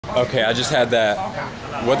Okay, I just had that,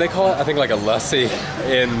 what they call it? I think like a lassi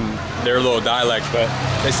in their little dialect, but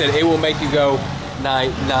they said it will make you go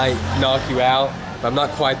night, night, knock you out. But I'm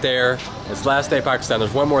not quite there. It's last day Pakistan.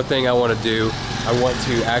 There's one more thing I want to do. I want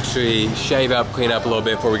to actually shave up, clean up a little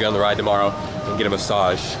bit before we go on the ride tomorrow and get a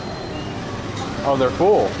massage. Oh, they're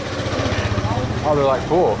full. Oh, they're like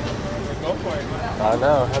full. Go for it. I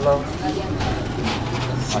know. Hello.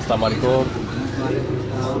 Assalamualaikum.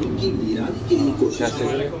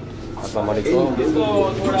 Assalamualaikum.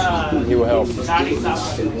 He will help.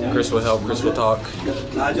 Chris will help. Chris will talk.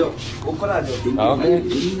 Okay.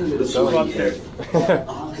 Go upstairs.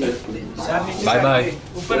 Bye bye.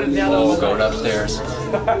 Oh, going upstairs.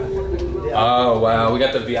 Oh wow, we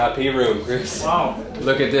got the VIP room, Chris. Wow.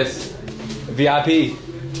 Look at this. VIP.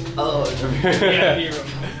 Oh, VIP room.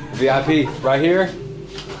 VIP, right here?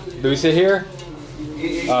 Do we sit here?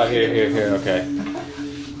 Oh, here, okay.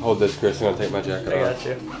 Hold this, Chris. I'm gonna take my jacket off. I got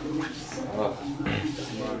you. Oh.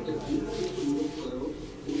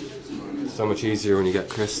 So much easier when you got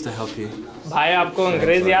Chris to help you. भाई आपको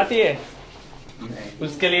अंग्रेजी आती है?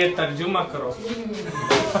 उसके लिए तर्जुमा करो.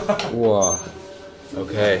 Whoa.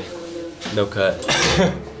 Okay. No cut.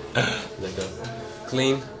 Let go.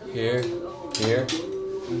 Clean. Here. Here.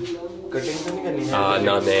 No,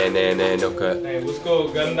 no cut. उसको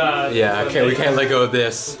गंदा. Yeah, we can't let go of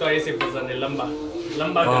this. उसको ऐसे पसंद है लंबा.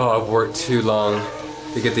 लंबा. Oh, I've worked too long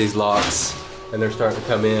to get these locks, and they're starting to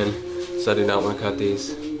come in, so I do not want to cut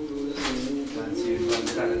these.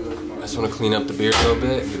 I just want to clean up the beard a little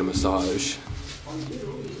bit and get a massage.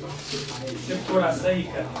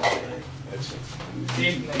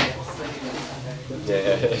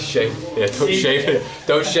 Yeah, shave. Yeah, don't shave it.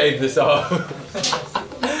 Don't shave this off.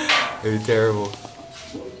 It'd be terrible.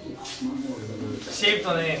 Shape तो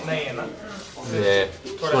नहीं है ना? Yeah,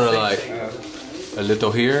 just want to like a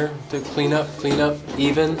little here to clean up,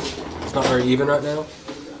 even. It's not very even right now.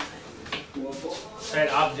 शायद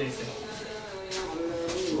आप जैसे.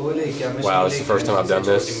 Wow, this is the first time I've done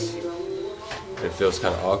this. It feels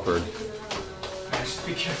kind of awkward. Just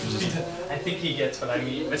be careful. I think he gets what I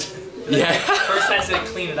mean. But Yeah. First I said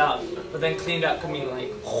clean it up, but then cleaned up could mean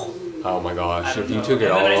like. Oh my gosh, if you know. took it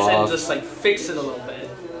and all then I said off. just like fix it a little bit.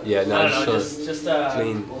 Yeah, no, I don't know, just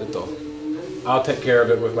clean little. I'll take care of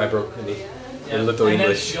it with my broken knee. Yeah. In little and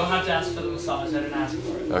English. Then you'll have to ask for the massage. I didn't ask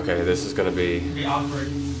for it. Okay, this is gonna be. It'd be awkward.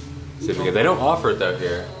 See if we can. They don't offer it though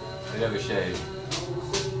here. They never shave.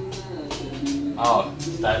 Oh,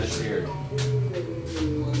 stylish beard.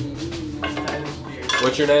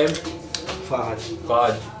 What's your name? Fahad.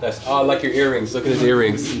 Fahad. That's I like your earrings. Look at his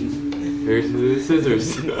earrings. Here's the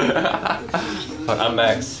scissors. I'm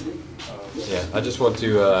Max. Yeah, I just want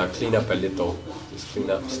to clean up a little. Just clean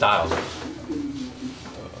up style.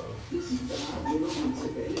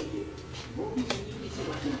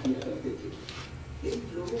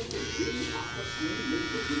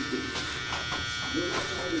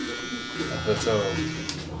 I feel so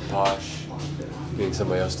posh getting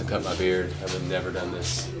somebody else to cut my beard. I've never done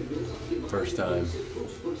this. First time.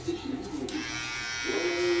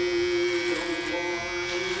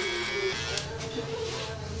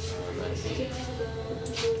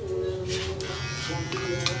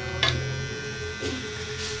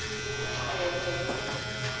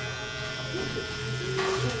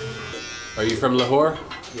 Are you from Lahore?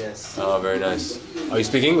 Yes. Oh, very nice. Oh, you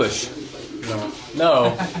speak English? No.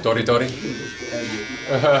 No. Tori Tori.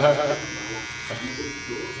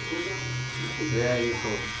 Where are you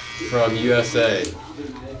from? From USA.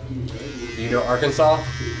 Do you know Arkansas?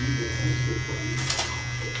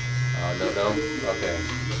 Oh, no. Okay.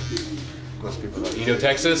 Most people know. You know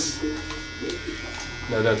Texas?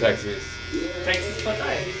 No, Texas. Texas, पता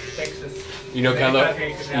है? Texas. You know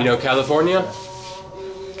California?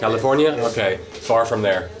 California? Okay. Far from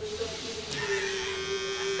there.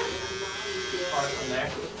 Far from there.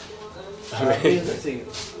 आप भी उधर से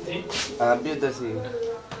जी. आप भी उधर से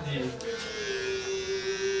जी.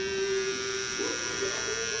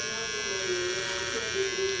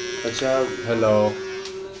 अच्छा. Hello.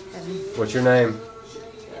 What's your name?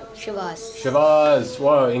 Shabazz. Shabazz.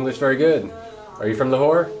 Wow, English very good. Are you from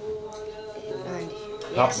Lahore?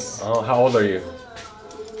 Yes. How old are you?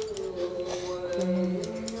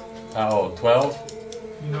 How old? 12?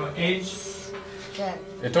 You know age? Yeah.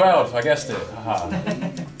 You're 12, I guessed it. Haha.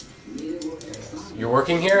 You're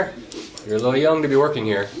working here? You're a little young to be working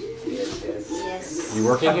here. Yes. You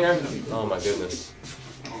working here? Oh my goodness.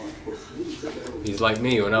 He's like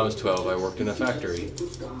me. When I was 12, I worked in a factory.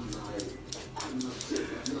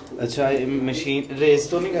 अच्छा machine race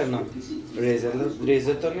तो नहीं करना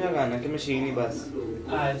razor तो नहीं लगाना कि machine ही बस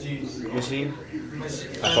जी. Machine.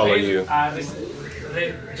 I follow you.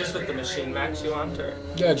 Just with the machine, Max, you want, or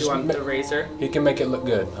Yeah, do you want the razor? He can make it look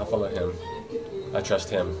good. I'll follow him. I trust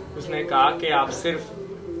him. उसने कहा कि आप सिर्फ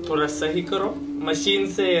थोड़ा सही करो, machine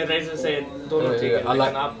से razor से दोनों ठीक है,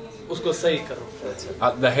 लेकिन आप उसको सही करो.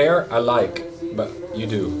 The hair I like, but you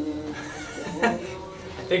do. I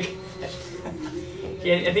think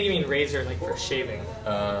you mean razor like for shaving.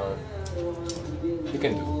 You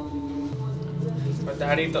can do. और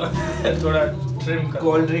दाढ़ी तो थोड़ा trim करो.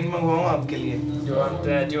 कोल्ड ड्रिंक मंगवाऊं आपके लिए? Do you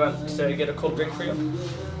want to get a cold drink for you?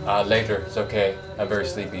 Later. It's okay. I'm very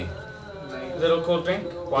sleepy. Little cold drink?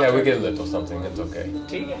 Water? Yeah, we get a little something. It's okay.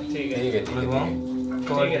 ठीक है, ठीक है. ठीक है, ठीक है, ठीक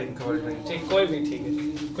है. Cold drink. ठीक, कोई भी ठीक है.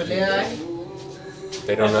 कुछ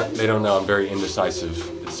They don't know I'm very indecisive.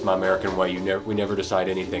 It's my American way. We never decide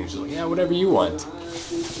anything. Just like, yeah, whatever you want.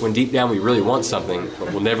 When deep down we really want something,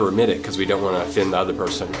 but we'll never admit it because we don't want to offend the other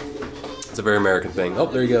person. It's a very American thing. Oh,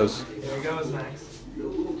 there he goes. There he goes, Max.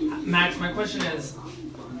 Max, my question is,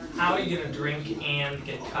 how are you gonna drink and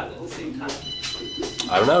get cut at the same time?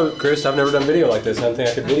 I don't know, Chris. I've never done video like this. I don't think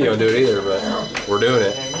I could video and do it either, but we're doing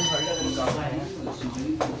it.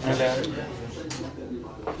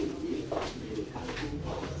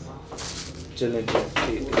 चलें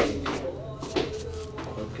ठीक है.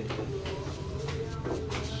 Okay.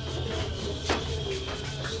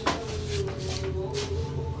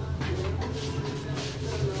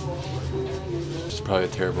 It's probably a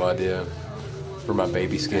terrible idea for my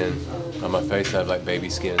baby skin. On my face, I have like baby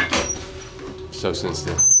skin. So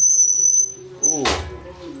sensitive. Ooh,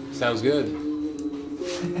 sounds good.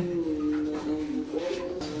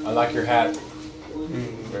 I like your hat.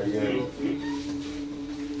 Very good.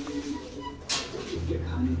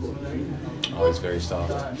 Oh, it's very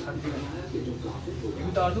soft.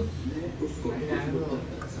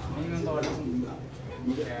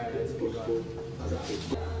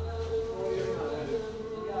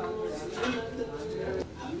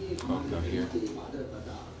 Oh, not here.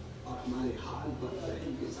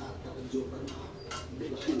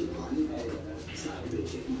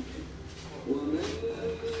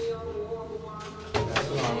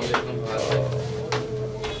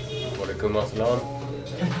 Walaikum assalam.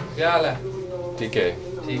 क्या हाल है? ठीक है.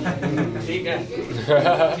 ठीक है. ठीक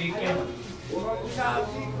है.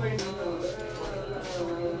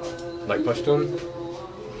 Like Pashtun?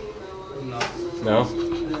 No. No?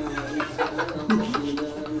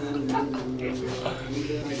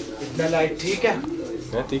 इतना light ठीक है?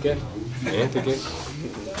 Yeah, ठीक है. Yeah, ठीक है.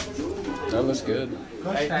 That looks good.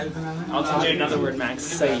 I'll teach you another word, Max.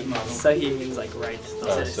 Sahi. Sahi means like right. Oh,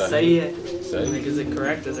 Sahi. Sahi. Like, is it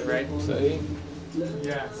correct? Is it right? Sahi.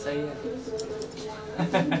 Yeah. Sahi.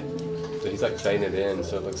 So he's like fading it in,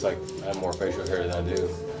 so it looks like I have more facial hair than I do.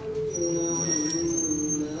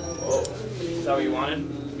 Is that what you wanted?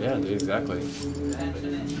 Yeah, dude, exactly.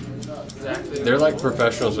 Exactly. They're like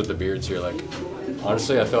professionals with the beards here. Like,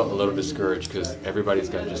 honestly, I felt a little discouraged because everybody's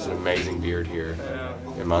got just an amazing beard here.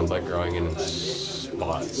 And mine's like growing in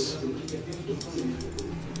spots.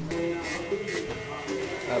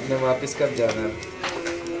 आपने वापस कब जाना है?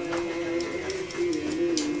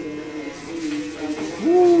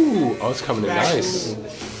 Ooh, oh, it's coming in nice.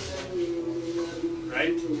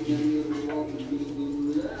 Right?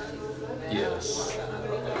 Yes.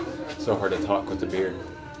 So hard to talk with the beard.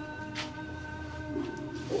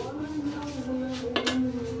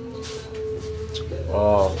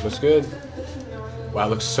 Oh, looks good. Wow, it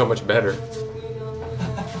looks so much better.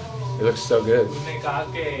 It looks so good.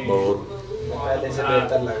 Bold. पहले से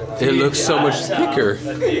बेहतर लग रहा है. It looks so much thicker.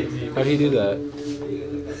 How do you do that?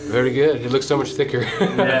 Very good. It looks so much thicker.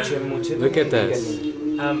 Look at that.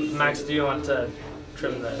 Max, do you want to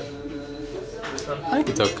trim this one? I think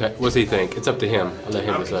it's okay. What does he think? It's up to him. I'll let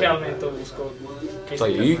him decide. It's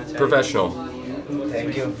like you, professional.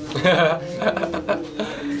 Thank you.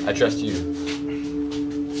 I trust you.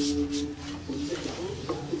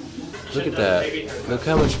 Look at that. Look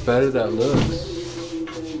how much better that looks.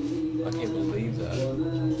 I can't believe that.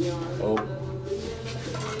 Oh.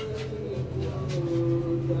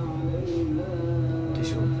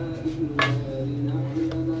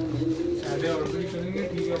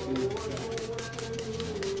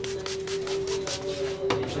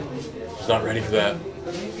 He's not ready for that.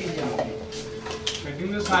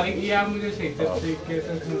 सारी किया आप मुझे सही तरीके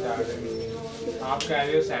से समझा रहे हैं. आप कह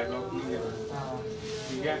रहे हो सैडलॉक नहीं है.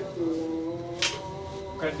 ठीक है.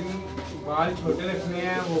 कटिंग बाल छोटे रखने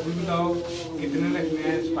हैं वो भी बताओ कितने रखने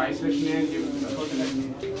हैं. स्पाइस रखने हैं ये भी छोटे रखने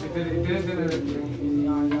हैं. इधर इधर इधर रखने हैं.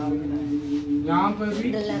 यहाँ पर भी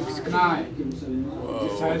ना है.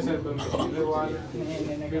 सारे सर पर इधर वाले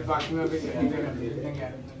फिर बाकी में भी इधर रखते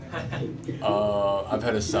हैं. I've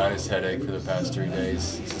had a sinus headache for the past 3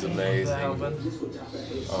 days. This is amazing.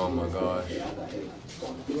 Oh my gosh.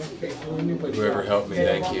 Whoever helped me,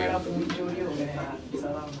 thank you.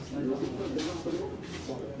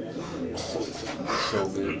 So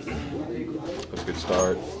good. That was a good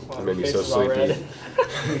start. It made me so sleepy.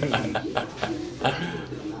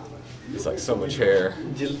 It's like so much hair.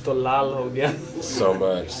 So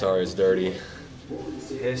much. Sorry, it's dirty.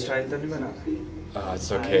 It's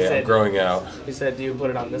okay. I'm growing out. He said, do you put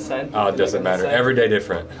it on this side? Oh, it doesn't matter. Every day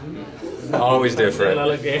different. Always different.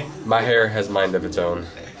 My hair has mind of its own.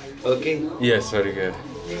 Okay. Yes, very good.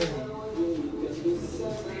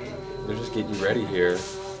 They're just getting you ready here.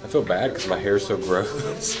 I feel bad because my hair is so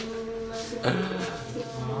gross.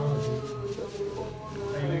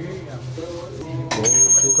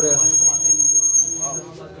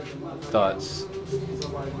 Thoughts?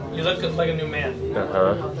 You look like a new man.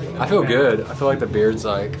 I feel good. I feel like the beard's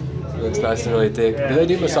like, looks nice and really thick. Do they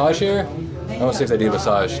do massage here? I want to see if they do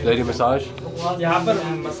massage. Do they do massage? यहाँ पर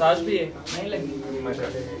massage भी है.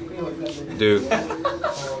 Dude.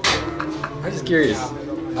 I'm just curious.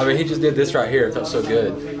 I mean, he just did this right here. It felt so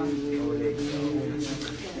good.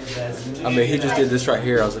 I mean, he just did this right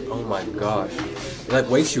here. I was like, oh my gosh. It like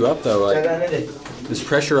wakes you up though. Like this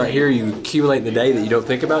pressure right here you accumulate in the day that you don't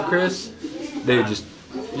think about, Chris. Dude, just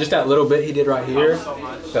that little bit he did right here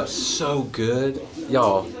felt so good.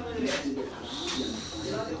 Y'all,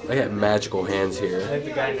 they got magical hands here. I think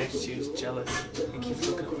the guy next to you is jealous. He keeps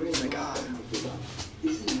looking over. He's like, ah.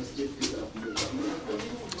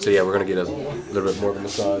 So yeah, we're gonna get a little bit more of a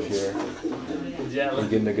massage here. We're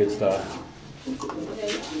getting the good stuff.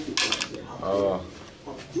 Oh.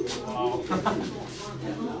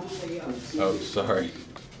 Oh, sorry.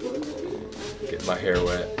 Getting my hair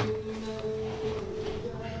wet.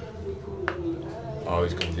 Oh,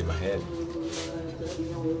 he's going through my head.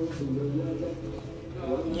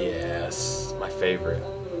 Yes, my favorite.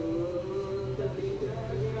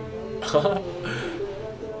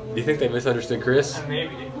 Do you think they misunderstood Chris?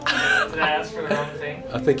 Maybe. Did I ask for the wrong thing?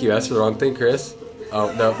 I think you asked for the wrong thing, Chris.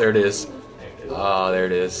 Oh, no, there it is. Oh, there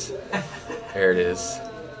it is. There it is.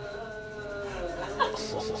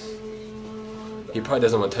 He probably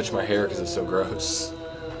doesn't want to touch my hair because it's so gross.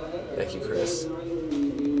 Thank you, Chris.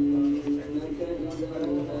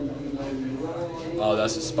 Oh,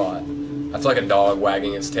 that's the spot. I feel like a dog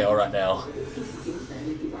wagging its tail right now.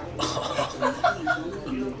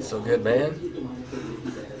 So good, man.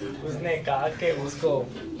 उसने कहा कि उसको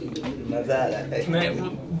मजा आ रहा है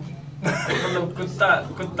मतलब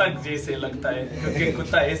कुत्ता जैसे लगता है क्योंकि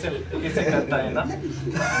कुत्ता ऐसे करता है ना.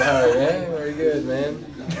 Oh yeah, very good, man.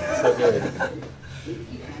 So good.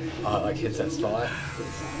 Oh, it like hits that spot.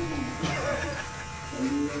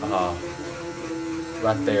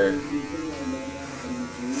 Right there.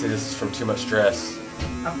 See, this is from too much stress.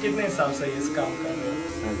 आप कितने साल से इस काम कर रहे हो?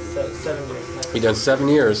 7 years. He done 7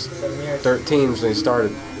 years. 7 years. 13 when he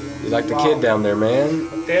started. You like the kid down there, man.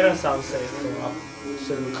 13 साल से आप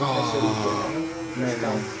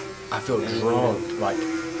I feel drunk, like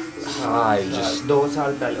high, just 2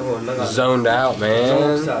 साल पहले हो लगा zoned out, man.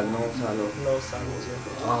 9 साल 9 साल हो 9 साल मुझे.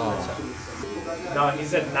 Oh, No, he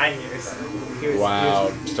said 9 years.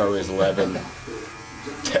 wow. Started when he was 11.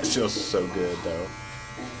 That feels so good, though.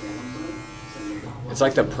 It's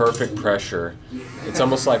like the perfect pressure. It's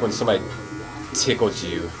almost like when somebody tickles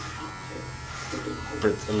you,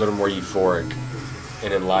 but it's a little more euphoric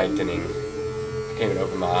and enlightening. I can't even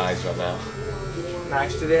open my eyes right now.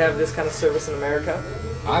 Max, do they have this kind of service in America?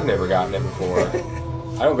 I've never gotten it before.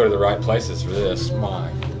 I don't go to the right places for this.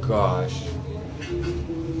 My gosh.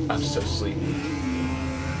 I'm so sleepy.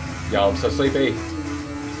 Y'all, I'm so sleepy.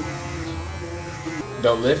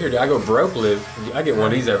 Don't live here, dude. I go broke live. I get one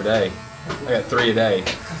of these every day. I got 3 a day.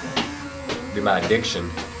 Be my addiction.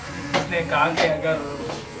 उसने कहा कि अगर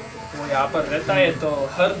वो यहाँ पर रहता है तो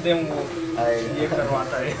हर दिन वो ये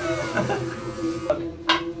करवाता है.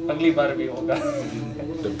 अगली बार भी होगा.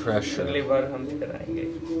 The pressure. अगली बार हम भी कराएंगे.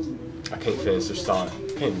 I can't finish this thought. I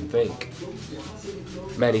can't even think.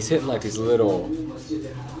 Man, he's hitting like these little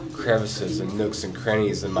crevices and nooks and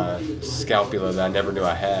crannies in my scapula that I never knew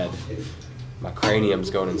I had. My cranium's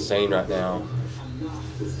going insane right now.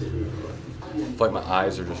 I feel like my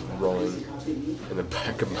eyes are just rolling in the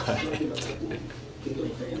back of my head.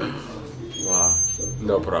 Wow.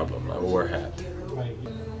 No problem. I will wear a hat.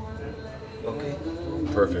 Okay.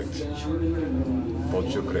 Perfect. बहुत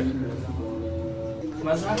शुक्रिया.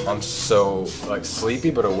 I'm so like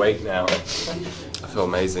sleepy but awake now. I feel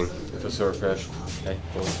amazing. I feel so refreshed. Hey,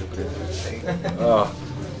 बहुत शुक्रिया. Oh,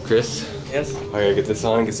 Chris. Yes. I gotta get this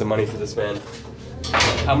on. Get some money for this man.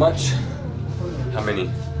 How much? How many?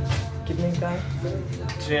 कितने का है?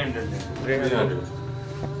 300. 300.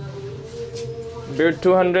 Beard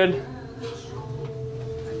 200.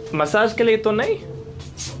 Massage के लिए तो नहीं?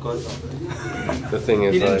 The thing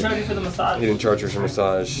is, He didn't like, charge you for the massage. he didn't charge her for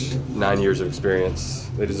massage. 9 years of experience.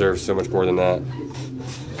 They deserve so much more than that.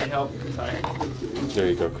 I help. Sorry. There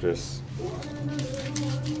you go, Chris.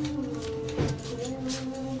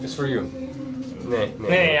 It's for you.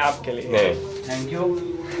 नहीं आपके लिए. Nay. Thank you.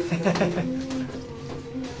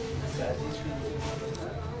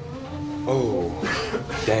 Oh,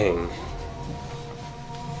 dang.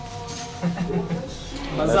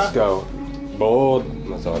 मजा. Let's go. Bold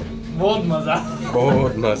massage. बहुत मजा.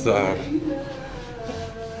 Bold massage.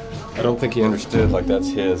 I don't think he understood, like, that's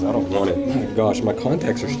his. I don't want it. My gosh, my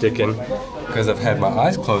contacts are sticking because I've had my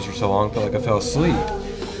eyes closed for so long. I feel like I fell asleep.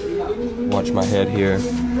 Watch my head here.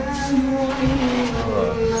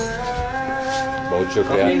 Bold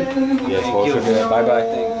shukriya. Yes, bold shukriya. Bye bye.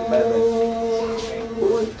 Thank you. Bye bye.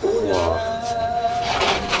 Wow.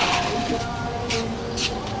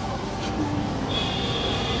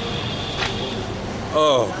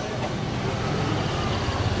 Oh.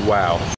 Wow.